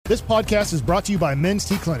This podcast is brought to you by Men's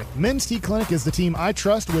T Clinic. Men's T Clinic is the team I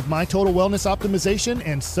trust with my total wellness optimization,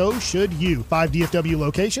 and so should you. 5 DFW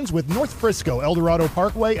locations with North Frisco, El Dorado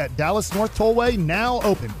Parkway at Dallas North Tollway now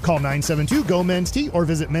open. Call 972-GO-MEN'S-T or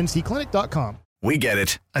visit mensteclinic.com. We get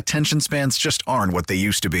it. Attention spans just aren't what they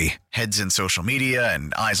used to be. Heads in social media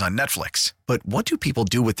and eyes on Netflix. But what do people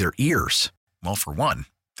do with their ears? Well, for one,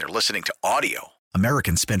 they're listening to audio.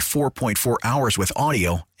 Americans spend 4.4 hours with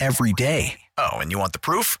audio every day. Oh, and you want the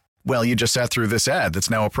proof? Well, you just sat through this ad that's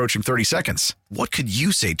now approaching 30 seconds. What could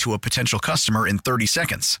you say to a potential customer in 30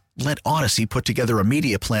 seconds? Let Odyssey put together a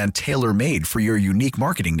media plan tailor-made for your unique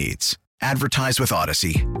marketing needs. Advertise with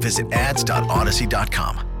Odyssey. Visit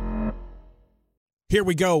ads.odyssey.com. Here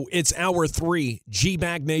we go. It's hour 3,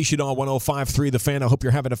 G-Bag Nation on 105.3 The Fan. I hope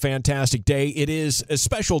you're having a fantastic day. It is a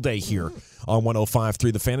special day here on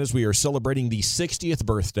 105.3 The Fan as we are celebrating the 60th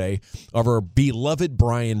birthday of our beloved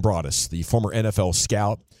Brian Broaddus, the former NFL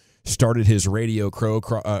scout. Started his radio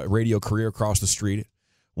career across the street at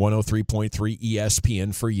 103.3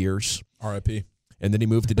 ESPN for years. R.I.P. And then he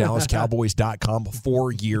moved to DallasCowboys.com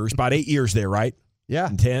 4 years, about 8 years there, right? Yeah.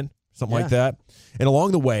 And 10, something like that. And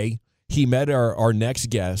along the way, he met our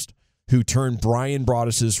next guest who turned Brian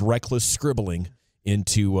Broaddus's reckless scribbling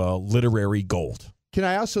into literary gold. Can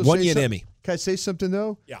I also won say you an something? Emmy? Can I say something,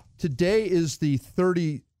 though? Yeah. Today is the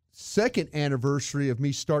 32nd anniversary of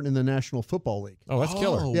me starting in the National Football League. Oh, that's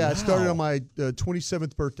killer. Yeah, I started on my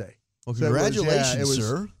 27th birthday. Well, So it was- congratulations, it was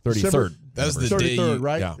sir. 33rd. That's the day 33rd, you,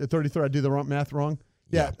 right? yeah. The 33rd. I do the math wrong.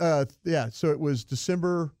 Yeah. So it was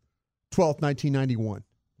December 12th, 1991.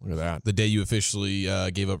 Look at that. the day you officially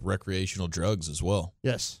gave up recreational drugs as well.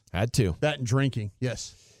 Yes. Had to. That and drinking.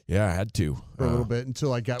 Yes. Yeah, I had to. For a little bit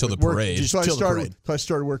until I got till with the work. parade. So I Till the started. parade. So I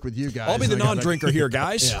started work with you guys. I'll be the and I got non-drinker here,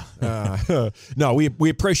 guys. Yeah. No, we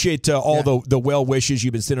appreciate all the well wishes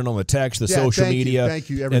you've been sending on the text, the social thank you. media, Thank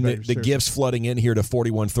you, and everybody. the Seriously. gifts flooding in here to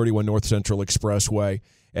 4131 North Central Expressway.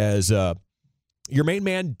 As your main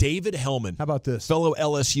man, David Helman, How about this? fellow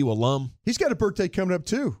LSU alum. He's got a birthday coming up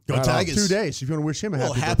too. Go Right on. Tigers. 2 days. If you want to wish him a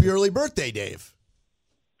Well, happy happy birthday. early birthday, Dave.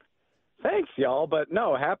 Thanks, y'all. But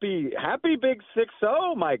no, happy big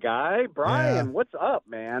 6-0, my guy. Brian, Yeah. what's up,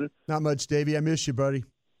 man? Not much, Davey. I miss you, buddy.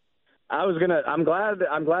 I'm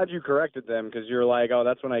glad you corrected them because you're like, oh,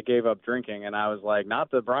 that's when I gave up drinking, and I was like,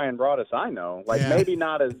 not the Brian Broaddus I know. Like Yeah. maybe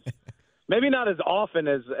not as often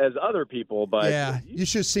as other people, but Yeah, you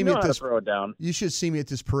should see you me know at how this. to throw it down. You should see me at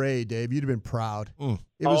this parade, Dave. You'd have been proud. Mm.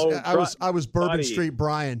 It was. Oh, I was Bourbon buddy. Street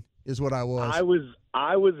Brian is what I was.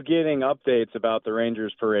 I was getting updates about the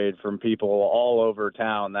Rangers parade from people all over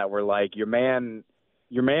town that were like, your man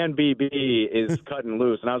BB is cutting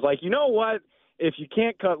loose. And I was like, you know what? If you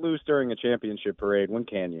can't cut loose during a championship parade, when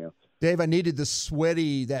can you? Dave, I needed the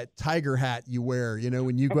sweaty, that tiger hat you wear. You know,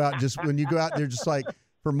 when you go out, they're just like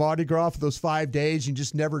for Mardi Gras for those 5 days, you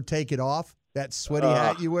just never take it off. That sweaty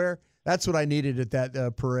hat you wear. That's what I needed at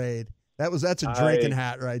that parade. That's a drinking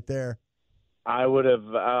hat right there. I would have.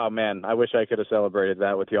 Oh man, I wish I could have celebrated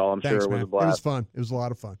that with y'all. I'm Thanks, sure it was man. a blast. It was fun. It was a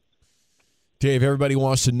lot of fun. Dave, everybody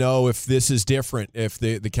wants to know if this is different, if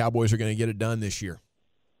the Cowboys are going to get it done this year.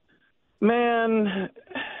 Man,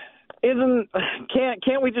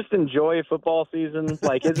 can't we just enjoy football season?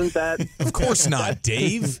 Like, isn't that? Of course not,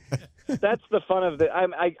 Dave. That's the fun of the.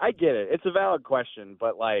 I get it. It's a valid question,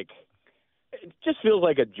 but like, it just feels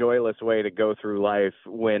like a joyless way to go through life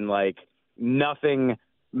when like nothing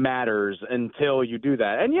matters until you do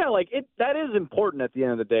that. And yeah, like that is important at the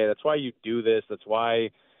end of the day. That's why you do this. That's why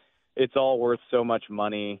it's all worth so much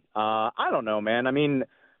money. I don't know, man. I mean,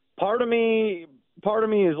 part of me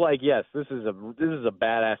is like, yes, this is a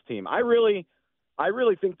badass team. I really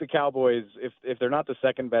think the Cowboys, if they're not the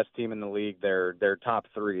second best team in the league, they're top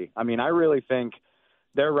 3. I mean, I really think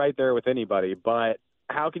they're right there with anybody. But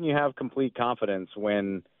how can you have complete confidence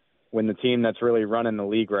when the team that's really running the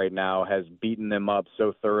league right now has beaten them up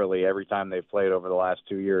so thoroughly every time they've played over the last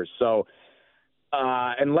 2 years? So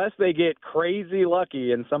unless they get crazy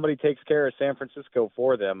lucky and somebody takes care of San Francisco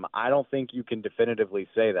for them, I don't think you can definitively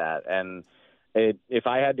say that. And if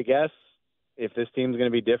I had to guess, if this team's going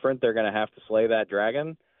to be different, they're going to have to slay that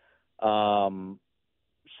dragon. So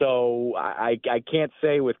I can't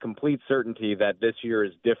say with complete certainty that this year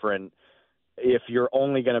is different if you're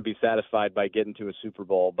only going to be satisfied by getting to a Super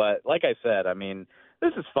Bowl. But like I said, I mean,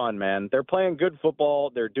 this is fun, man. They're playing good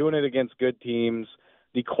football. They're doing it against good teams.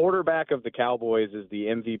 The quarterback of the Cowboys is the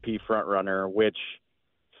MVP frontrunner, which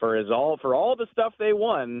for all the stuff they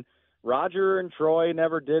won, Roger and Troy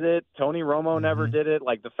never did it. Tony Romo never did it.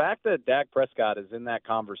 Like, the fact that Dak Prescott is in that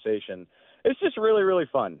conversation, it's just really, really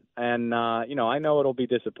fun. And, I know it'll be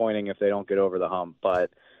disappointing if they don't get over the hump, but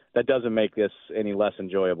that doesn't make this any less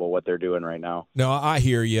enjoyable what they're doing right now. No, I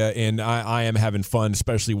hear you, and I am having fun,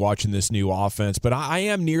 especially watching this new offense. But I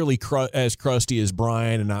am nearly as crusty as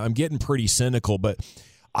Brian, and I'm getting pretty cynical. But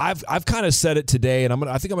I've kind of said it today, and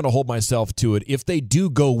I think I'm going to hold myself to it. If they do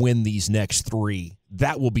go win these next 3,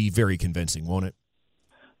 that will be very convincing, won't it?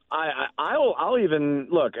 I'll even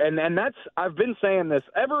look, and that's, I've been saying this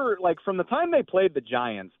ever, like from the time they played the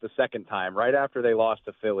Giants the second time, right after they lost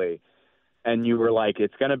to Philly. And you were like,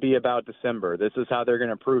 it's going to be about December. This is how they're going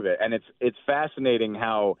to prove it. And it's fascinating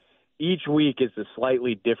how each week is a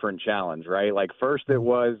slightly different challenge, right? Like first it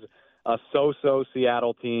was a so-so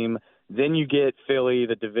Seattle team. Then you get Philly,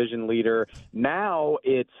 the division leader. Now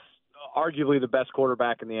it's arguably the best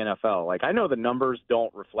quarterback in the NFL. Like I know the numbers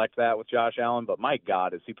don't reflect that with Josh Allen, but my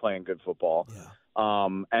God, is he playing good football? Yeah.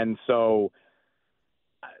 And so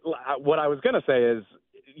what I was going to say is,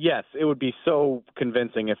 yes, it would be so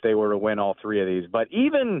convincing if they were to win all 3 of these. But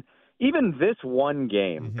even this one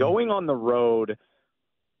game, going on the road,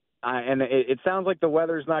 and it sounds like the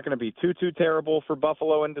weather's not going to be too terrible for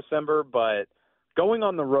Buffalo in December, but going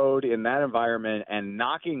on the road in that environment and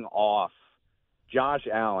knocking off Josh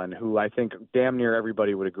Allen, who I think damn near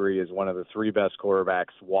everybody would agree is one of the 3 best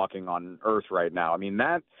quarterbacks walking on earth right now. I mean,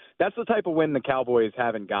 that's the type of win the Cowboys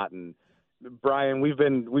haven't gotten. Brian, we've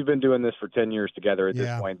been doing this for 10 years together at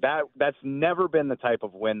this point. That's never been the type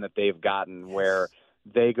of win that they've gotten where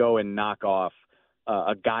they go and knock off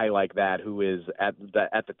a guy like that who is at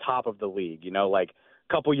the top of the league. You know, like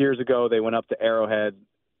a couple years ago they went up to Arrowhead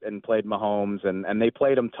and played Mahomes, and they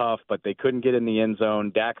played him tough, but they couldn't get in the end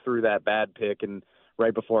zone. Dak threw that bad pick and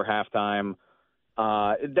right before halftime.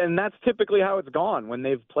 Then that's typically how it's gone when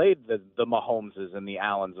they've played the Mahomeses and the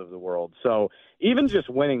Allens of the world. So even just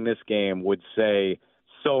winning this game would say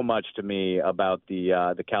so much to me about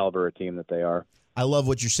the caliber of team that they are. I love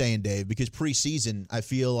what you're saying, Dave, because preseason, I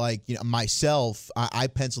feel like, you know, myself, I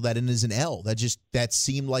penciled that in as an L. That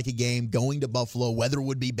seemed like a game going to Buffalo. Weather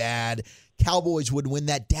would be bad. Cowboys would win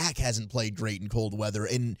that. Dak hasn't played great in cold weather.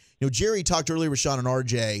 And, you know, Jerry talked earlier with Sean and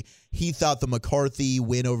RJ. He thought the McCarthy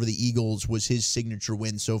win over the Eagles was his signature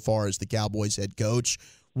win so far as the Cowboys head coach.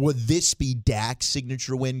 Would this be Dak's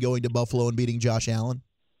signature win going to Buffalo and beating Josh Allen?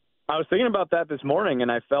 I was thinking about that this morning,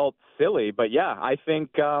 and I felt silly. But, yeah, I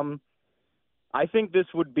think this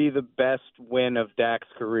would be the best win of Dak's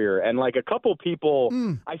career. And, like, a couple people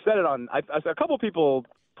I said it on a couple people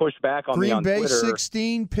pushed back on me on Twitter. Green Bay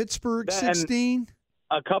 16, Pittsburgh 16.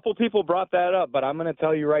 A couple people brought that up, but I'm going to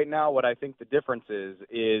tell you right now what I think the difference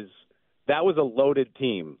is that was a loaded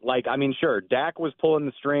team. Like, I mean, sure, Dak was pulling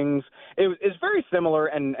the strings. It's very similar,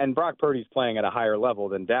 and Brock Purdy's playing at a higher level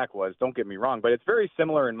than Dak was, don't get me wrong, but it's very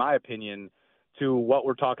similar, in my opinion, to what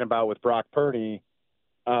we're talking about with Brock Purdy.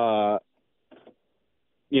 You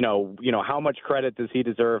know, how much credit does he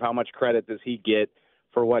deserve? How much credit does he get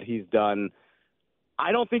for what he's done?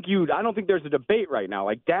 I don't think there's a debate right now.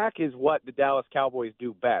 Like, Dak is what the Dallas Cowboys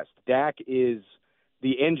do best. Dak is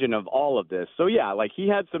the engine of all of this. So, yeah, like, he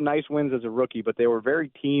had some nice wins as a rookie, but they were very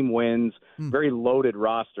team wins, very loaded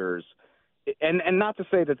rosters. And not to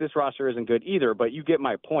say that this roster isn't good either, but you get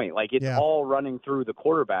my point. Like, it's all running through the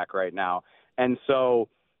quarterback right now. And so,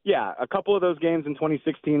 yeah, a couple of those games in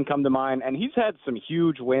 2016 come to mind, and he's had some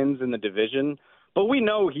huge wins in the division. But we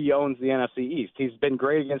know he owns the NFC East. He's been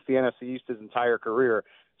great against the NFC East his entire career.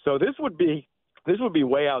 So this would be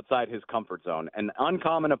way outside his comfort zone. An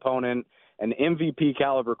uncommon opponent, an MVP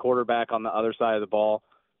caliber quarterback on the other side of the ball.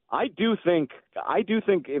 I do think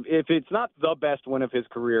if it's not the best win of his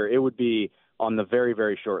career, it would be on the very,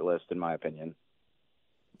 very short list, in my opinion.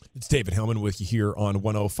 It's David Helman with you here on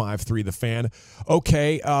 105.3 The Fan.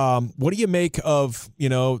 Okay, what do you make of, you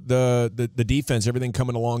know, the defense, everything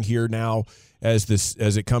coming along here now as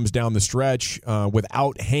it comes down the stretch?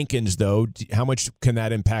 Without Hankins, though, how much can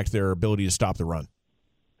that impact their ability to stop the run?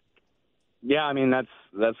 Yeah, I mean,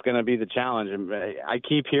 that's going to be the challenge. I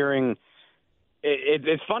keep hearing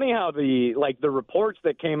it's funny how the reports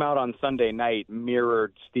that came out on Sunday night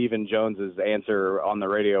mirrored Stephen Jones's answer on the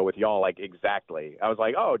radio with y'all, like, exactly. I was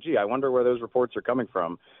like, oh, gee, I wonder where those reports are coming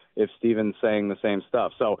from if Stephen's saying the same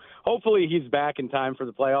stuff. So hopefully he's back in time for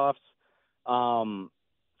the playoffs.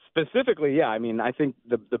 Specifically, yeah, I mean, I think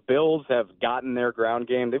the Bills have gotten their ground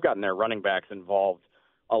game. They've gotten their running backs involved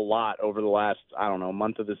a lot over the last,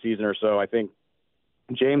 month of the season or so. I think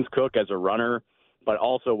James Cook as a runner, but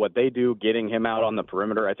also what they do, getting him out on the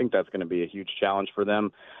perimeter, I think that's going to be a huge challenge for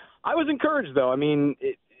them. I was encouraged, though. I mean,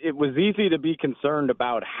 it was easy to be concerned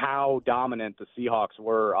about how dominant the Seahawks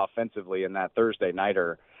were offensively in that Thursday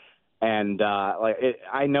nighter. And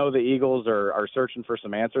I know the Eagles are searching for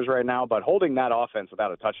some answers right now, but holding that offense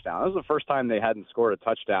without a touchdown, this was the first time they hadn't scored a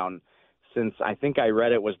touchdown since I think I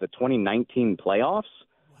read it was the 2019 playoffs.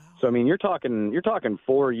 Wow. So I mean, you're talking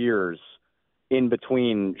 4 years in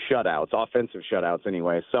between shutouts, offensive shutouts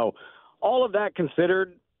anyway. So all of that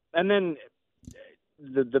considered, and then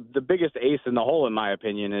the biggest ace in the hole, in my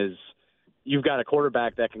opinion, is you've got a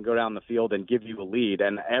quarterback that can go down the field and give you a lead,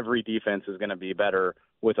 and every defense is going to be better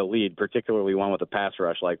with a lead, particularly one with a pass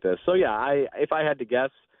rush like this. So, yeah, if I had to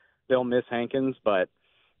guess, they'll miss Hankins, but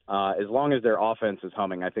as long as their offense is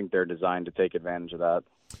humming, I think they're designed to take advantage of that.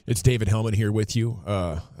 It's David Helman here with you,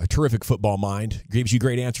 a terrific football mind. Gives you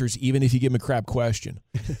great answers, even if you give him a crap question.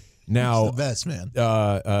 Now, the best, man.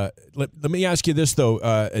 Let me ask you this,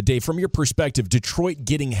 though, Dave. From your perspective, Detroit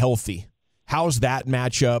getting healthy, how's that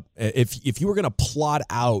matchup? If you were going to plot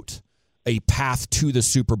out a path to the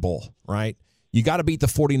Super Bowl, right, you got to beat the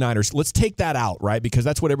 49ers. Let's take that out, right, because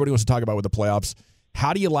that's what everybody wants to talk about with the playoffs.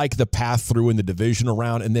 How do you like the path through in the divisional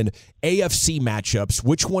round? And then AFC matchups,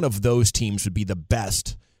 which one of those teams would be the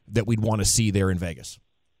best that we'd want to see there in Vegas?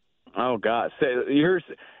 Oh, God.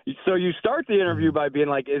 So you start the interview by being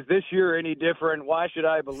like, is this year any different? Why should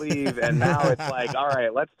I believe? And now it's like, all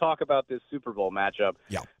right, let's talk about this Super Bowl matchup.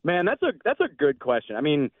 Yeah. Man, that's a good question. I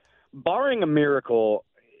mean, barring a miracle,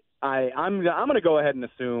 I'm going to go ahead and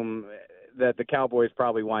assume that the Cowboys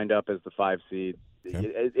probably wind up as the 5 seed.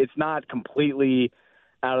 Okay. It's not completely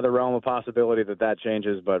out of the realm of possibility that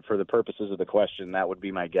changes, but for the purposes of the question, that would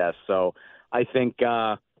be my guess. So I think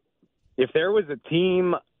if there was a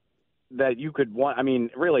team that you could want, I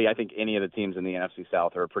mean, really, I think any of the teams in the NFC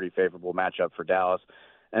South are a pretty favorable matchup for Dallas.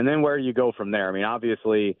 And then where do you go from there? I mean,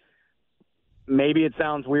 obviously, maybe it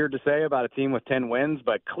sounds weird to say about a team with 10 wins,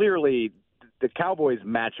 but clearly the Cowboys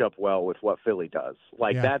match up well with what Philly does.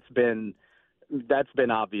 Like, yeah. That's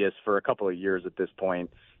been obvious for a couple of years at this point.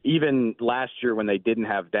 Even last year when they didn't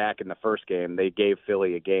have Dak in the first game, they gave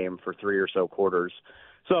Philly a game for 3 or so quarters.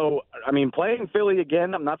 So, I mean, playing Philly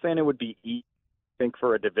again, I'm not saying it would be easy. I think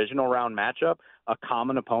for a divisional round matchup, a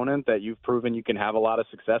common opponent that you've proven you can have a lot of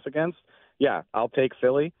success against, yeah, I'll take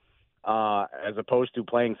Philly as opposed to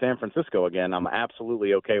playing San Francisco again. I'm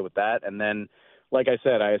absolutely okay with that. And then, like I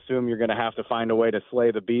said, I assume you're going to have to find a way to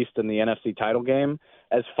slay the beast in the NFC title game.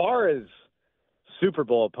 As far as Super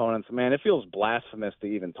Bowl opponents, man, it feels blasphemous to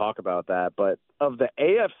even talk about that. But of the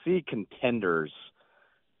AFC contenders,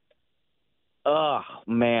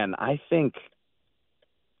 man, I think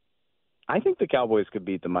the Cowboys could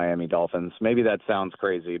beat the Miami Dolphins. Maybe that sounds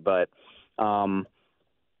crazy, but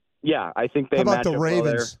yeah, I think they. How about match the up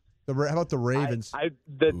Ravens? Well how about the Ravens?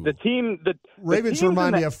 The Ravens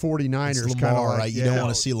remind me of 49ers. Lamar, like, right? You don't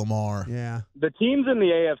want to see Lamar. Yeah. The teams in the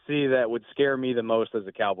AFC that would scare me the most as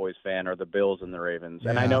a Cowboys fan are the Bills and the Ravens.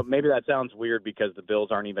 Yeah. And I know maybe that sounds weird because the Bills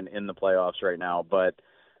aren't even in the playoffs right now, but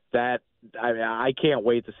I can't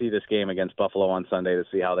wait to see this game against Buffalo on Sunday to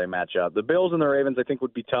see how they match up. The Bills and the Ravens, I think,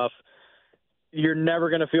 would be tough. You're never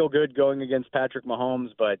going to feel good going against Patrick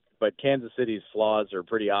Mahomes, but Kansas City's flaws are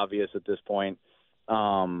pretty obvious at this point.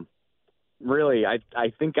 Really, I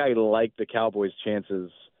think I like the Cowboys' chances.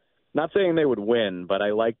 Not saying they would win, but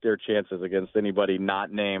I like their chances against anybody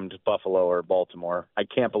not named Buffalo or Baltimore. I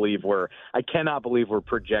cannot believe we're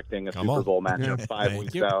projecting a Super Bowl matchup 5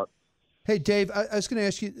 weeks out. Hey, Dave, I was going to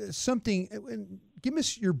ask you something. Give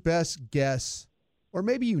us your best guess, or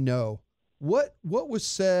maybe what was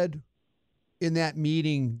said in that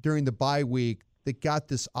meeting during the bye week that got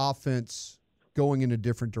this offense going in a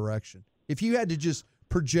different direction. If you had to just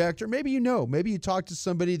project, or maybe you talked to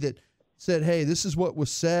somebody that said, hey, this is what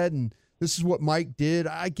was said and this is what Mike did.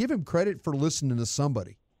 I give him credit for listening to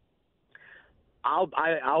somebody.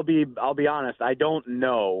 I'll be honest. I don't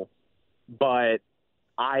know, but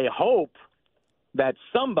I hope that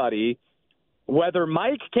somebody, whether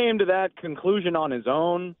Mike came to that conclusion on his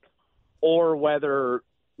own or whether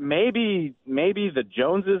maybe the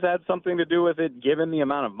Joneses had something to do with it, given the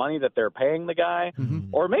amount of money that they're paying the guy. Mm-hmm.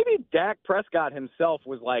 Or maybe Dak Prescott himself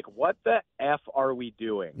was like, what the F are we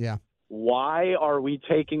doing? Yeah. Why are we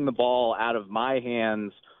taking the ball out of my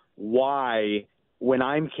hands? Why, when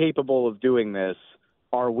I'm capable of doing this,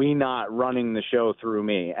 are we not running the show through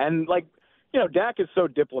me? And, Dak is so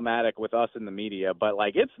diplomatic with us in the media, but,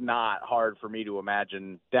 it's not hard for me to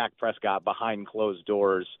imagine Dak Prescott behind closed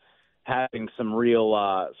doors having some real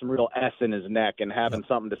S in his neck and having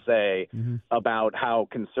something to say about how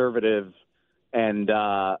conservative and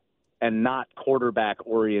not quarterback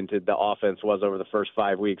oriented the offense was over the first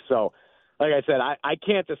 5 weeks. So, like I said, I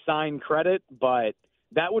can't assign credit, but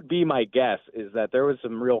that would be my guess, is that there was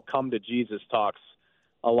some real come to Jesus talks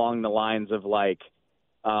along the lines of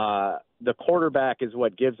the quarterback is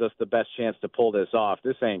what gives us the best chance to pull this off.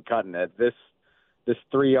 This ain't cutting it. This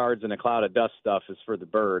 3 yards in a cloud of dust stuff is for the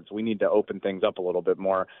birds. We need to open things up a little bit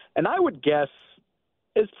more. And I would guess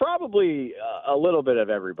it's probably a little bit of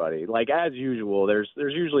everybody. Like, as usual, there's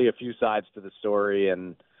usually a few sides to the story,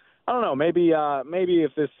 and I don't know, maybe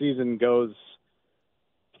if this season goes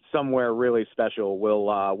somewhere really special,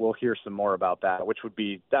 we'll hear some more about that,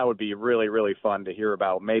 that would be really, really fun to hear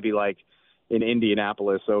about. Maybe like in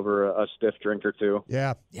Indianapolis over a stiff drink or two.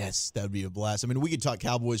 Yeah. Yes, that would be a blast. I mean, we could talk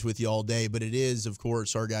Cowboys with you all day, but it is, of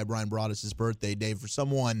course, our guy Brian Broaddus' birthday, Dave. For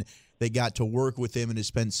someone that got to work with him and to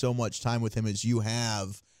spend so much time with him as you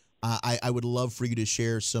have, I would love for you to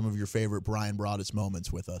share some of your favorite Brian Broaddus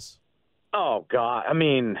moments with us. Oh God! I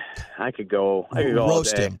mean, I could go roast all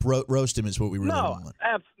day. him. Roast him is what we really want.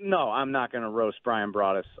 No, I'm not going to roast Brian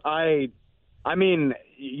Broaddus. I mean,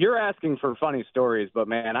 you're asking for funny stories, but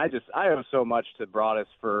man, I owe so much to Broaddus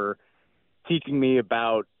for teaching me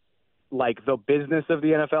about like the business of the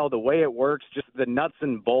NFL, the way it works, just the nuts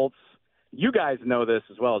and bolts. You guys know this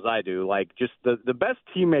as well as I do. Like, just the best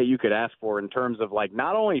teammate you could ask for in terms of like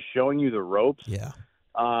not only showing you the ropes,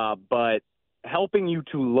 but helping you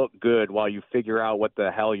to look good while you figure out what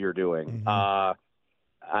the hell you're doing. Mm-hmm.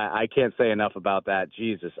 I can't say enough about that.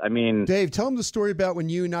 Jesus. I mean, Dave, tell them the story about when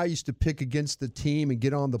you and I used to pick against the team and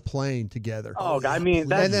get on the plane together. Oh, I mean,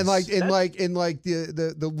 and then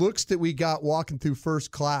the looks that we got walking through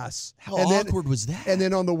first class. How awkward was that? And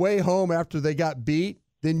then on the way home after they got beat,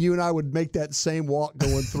 then you and I would make that same walk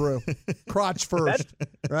going through, crotch first,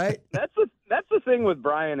 right? That's the thing with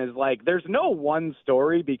Brian is like there's no one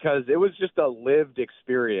story because it was just a lived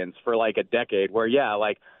experience for like a decade where, yeah,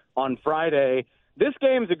 like on Friday, this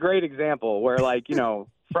game's a great example where like, you know,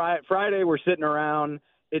 Friday we're sitting around,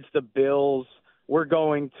 it's the Bills, we're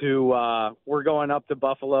going up to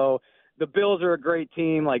Buffalo. The Bills are a great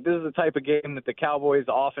team. Like this is the type of game that the Cowboys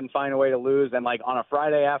often find a way to lose. And like on a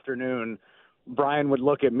Friday afternoon, Brian would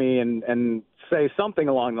look at me and say something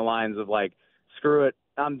along the lines of like, screw it,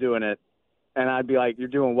 I'm doing it. And I'd be like, you're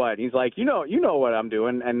doing what? He's like, you know what I'm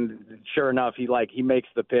doing. And sure enough, he makes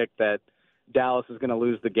the pick that Dallas is going to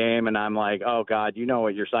lose the game. And I'm like, oh God, you know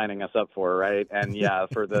what you're signing us up for, right? And yeah,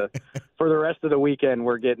 for the rest of the weekend,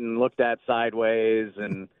 we're getting looked at sideways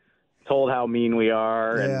and told how mean we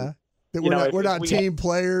are. Yeah. And, we're not team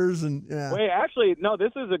players. And yeah. Wait, actually, no,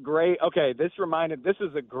 this is a great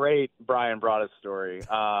Brian Broaddus story.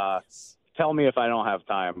 Tell me if I don't have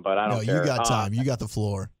time, but I don't care. You got time. You got the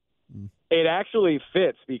floor. It actually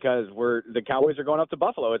fits because the Cowboys are going up to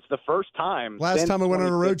Buffalo. It's the first time. Last time I went on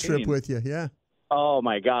a road trip with you, yeah. Oh,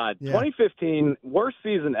 my God. Yeah. 2015, worst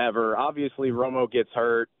season ever. Obviously, Romo gets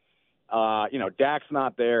hurt. Dak's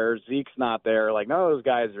not there. Zeke's not there. Like, none of those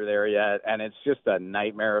guys are there yet, and it's just a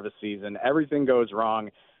nightmare of a season. Everything goes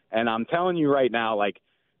wrong, and I'm telling you right now, like,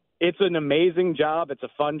 it's an amazing job. It's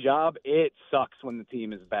a fun job. It sucks when the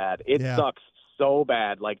team is bad. It sucks so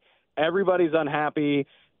bad. Like, everybody's unhappy.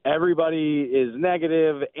 Everybody is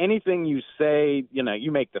negative. Anything you say,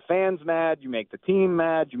 you make the fans mad, you make the team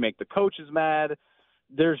mad, you make the coaches mad.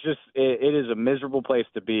 It is a miserable place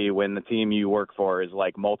to be when the team you work for is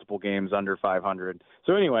like multiple games under 500.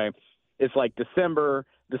 So anyway, it's like December.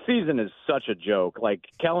 The season is such a joke. Like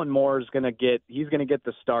Kellen Moore's going to get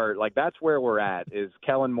the start. Like that's where we're at is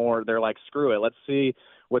Kellen Moore. They're like, screw it. Let's see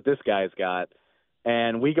what this guy's got.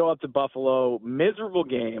 And we go up to Buffalo, miserable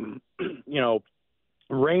game,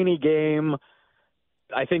 rainy game.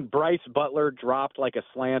 I think Bryce Butler dropped like a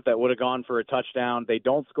slant that would have gone for a touchdown. They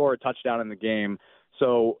don't score a touchdown in the game.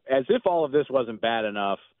 So as if all of this wasn't bad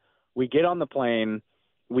enough, we get on the plane,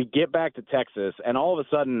 we get back to Texas, and all of a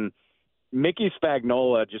sudden Mickey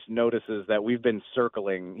Spagnola just notices that we've been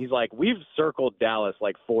circling. He's like, we've circled Dallas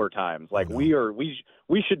like 4 times. Like we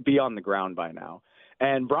should be on the ground by now.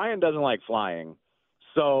 And Brian doesn't like flying.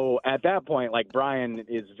 So at that point, like Brian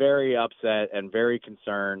is very upset and very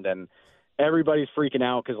concerned, and everybody's freaking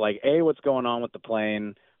out because, like, A, what's going on with the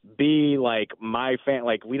plane? B, like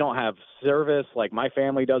we don't have service. Like my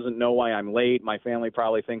family doesn't know why I'm late. My family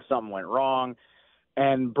probably thinks something went wrong.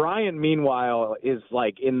 And Brian, meanwhile, is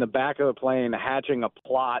like in the back of the plane hatching a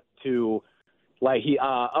plot to, like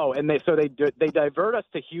they divert us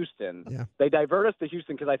to Houston. Yeah. They divert us to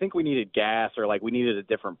Houston because I think we needed gas or like we needed a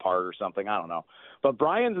different part or something. I don't know. But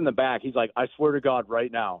Brian's in the back. He's like, I swear to God,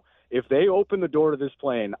 right now, if they open the door to this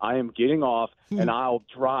plane, I am getting off and I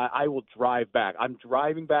will drive back. I'm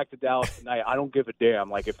driving back to Dallas tonight. I don't give a damn.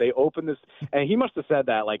 Like if they open this, and he must have said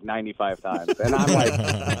that like 95 times. And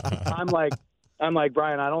I'm like,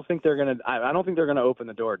 Brian, I don't think they're gonna open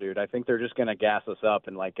the door, dude. I think they're just gonna gas us up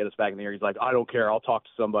and like get us back in the air. He's like, I don't care. I'll talk to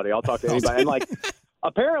somebody. I'll talk to anybody. And like,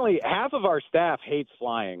 apparently half of our staff hates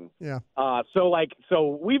flying. Yeah.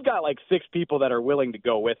 So we've got like 6 people that are willing to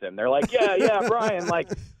go with him. They're like, yeah, Brian, like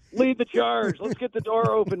lead the charge. Let's get the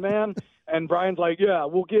door open, man. And Brian's like, yeah,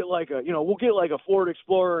 we'll get like a Ford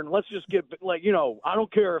Explorer, and let's just get like, I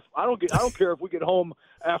don't care if we get home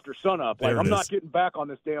after sunup. Like, I'm not getting back on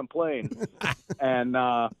this damn plane. And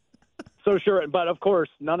so sure, but of course,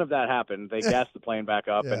 none of that happened. They gassed the plane back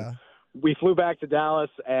up, and we flew back to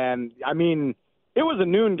Dallas. And I mean, it was a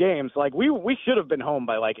noon game, so like we should have been home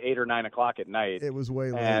by like 8 or 9 o'clock at night. It was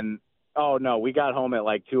way late. And oh no, we got home at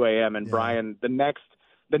like 2 a.m. And Brian, the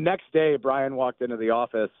next day, Brian walked into the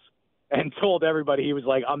office and told everybody, he was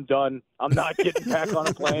like, I'm done. I'm not getting back on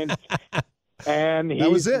a plane. And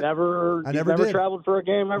he's never traveled for a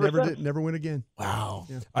game ever since. Never went again. Wow.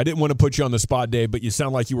 Yeah. I didn't want to put you on the spot, Dave, but you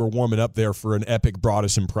sound like you were warming up there for an epic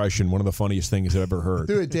Broaddus impression. One of the funniest things I've ever heard.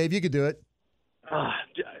 Do it, Dave. You could do it.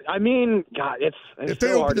 I mean, God, it's if they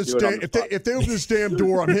so open hard if they open this damn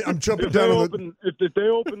door, I'm jumping down. If they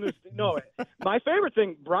open this, no. My favorite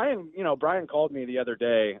thing, Brian called me the other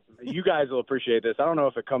day. You guys will appreciate this. I don't know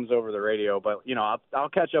if it comes over the radio, but I'll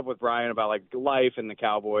catch up with Brian about like life and the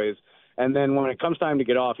Cowboys. And then when it comes time to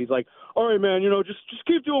get off, he's like, all right, man, just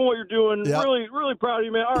keep doing what you're doing. Yep. Really, really proud of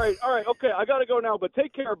you, man. All right, okay, I got to go now, but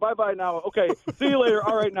take care. Bye-bye now. Okay, see you later.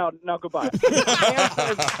 All right, now goodbye.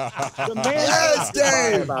 The man yes,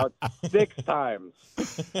 Dave! About 6 times.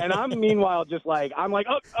 And I'm meanwhile just like,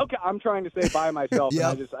 oh, okay, I'm trying to say bye myself,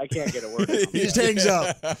 and I can't get a word out. He just hangs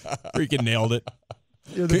up. Freaking nailed it.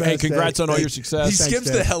 Hey, congrats on all your success. He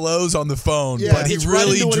skips the hellos on the phone, Yeah, but he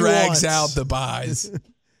really drags out the byes.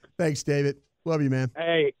 Thanks, David. Love you, man.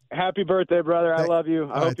 Hey, happy birthday, brother. I love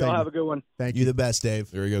you. I hope y'all have a good one. Thank you. The best,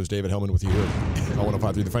 Dave. There he goes, David Helman with you here. On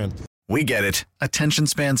 105.3 The Fan. We get it. Attention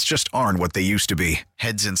spans just aren't what they used to be.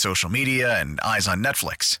 Heads in social media and eyes on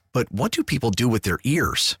Netflix. But what do people do with their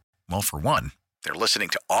ears? Well, for one, they're listening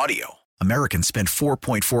to audio. Americans spend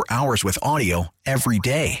 4.4 hours with audio every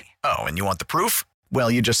day. Oh, and you want the proof? Well,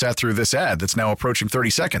 you just sat through this ad that's now approaching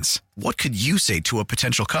 30 seconds. What could you say to a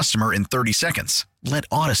potential customer in 30 seconds? Let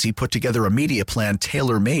Odyssey put together a media plan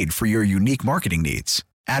tailor-made for your unique marketing needs.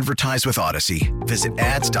 Advertise with Odyssey. Visit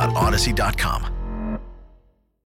ads.odyssey.com.